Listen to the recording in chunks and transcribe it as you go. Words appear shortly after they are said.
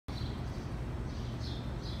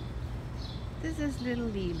This is little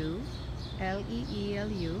Leelu,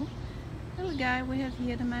 L-E-E-L-U. Little guy we have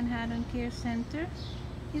here at the Manhattan Care Center.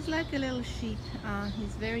 He's like a little sheep.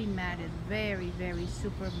 He's very matted, very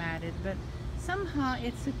super matted, but somehow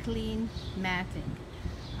it's a clean matting.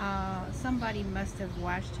 Somebody must have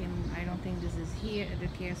washed him. I don't think this is here at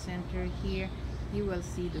the care center. Here you will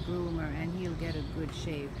see the groomer and he'll get a good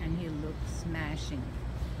shave and he'll look smashing.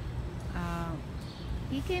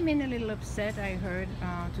 He came in a little upset, I heard,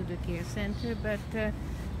 to the care center, but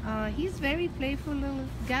he's very playful little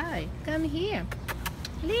guy. Come here.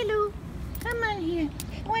 Leelu, come on here.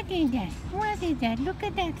 What is that? What is that? Look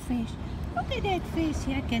at that fish. Look at that fish.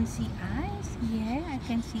 Here I can see eyes. Yeah, I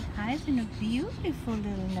can see eyes and a beautiful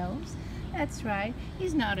little nose. That's right.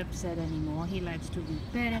 He's not upset anymore. He likes to be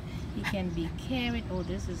better. He can be carried. Oh,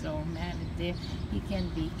 this is all matted there. He can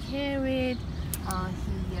be carried.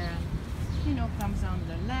 He comes on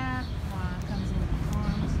the lap, comes in the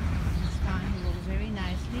arms. It's fine. He looks very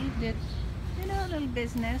nicely. Did, a little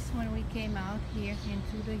business when we came out here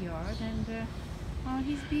into the yard, and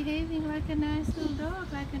he's behaving like a nice little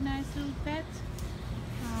dog, like a nice little pet.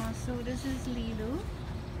 So this is Leelu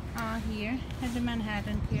here at the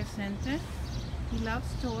Manhattan Care Center. He loves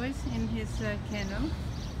toys in his kennel,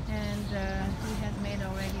 and he has made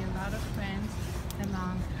already a lot of friends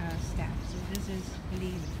among staff. So this is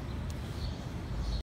Leelu.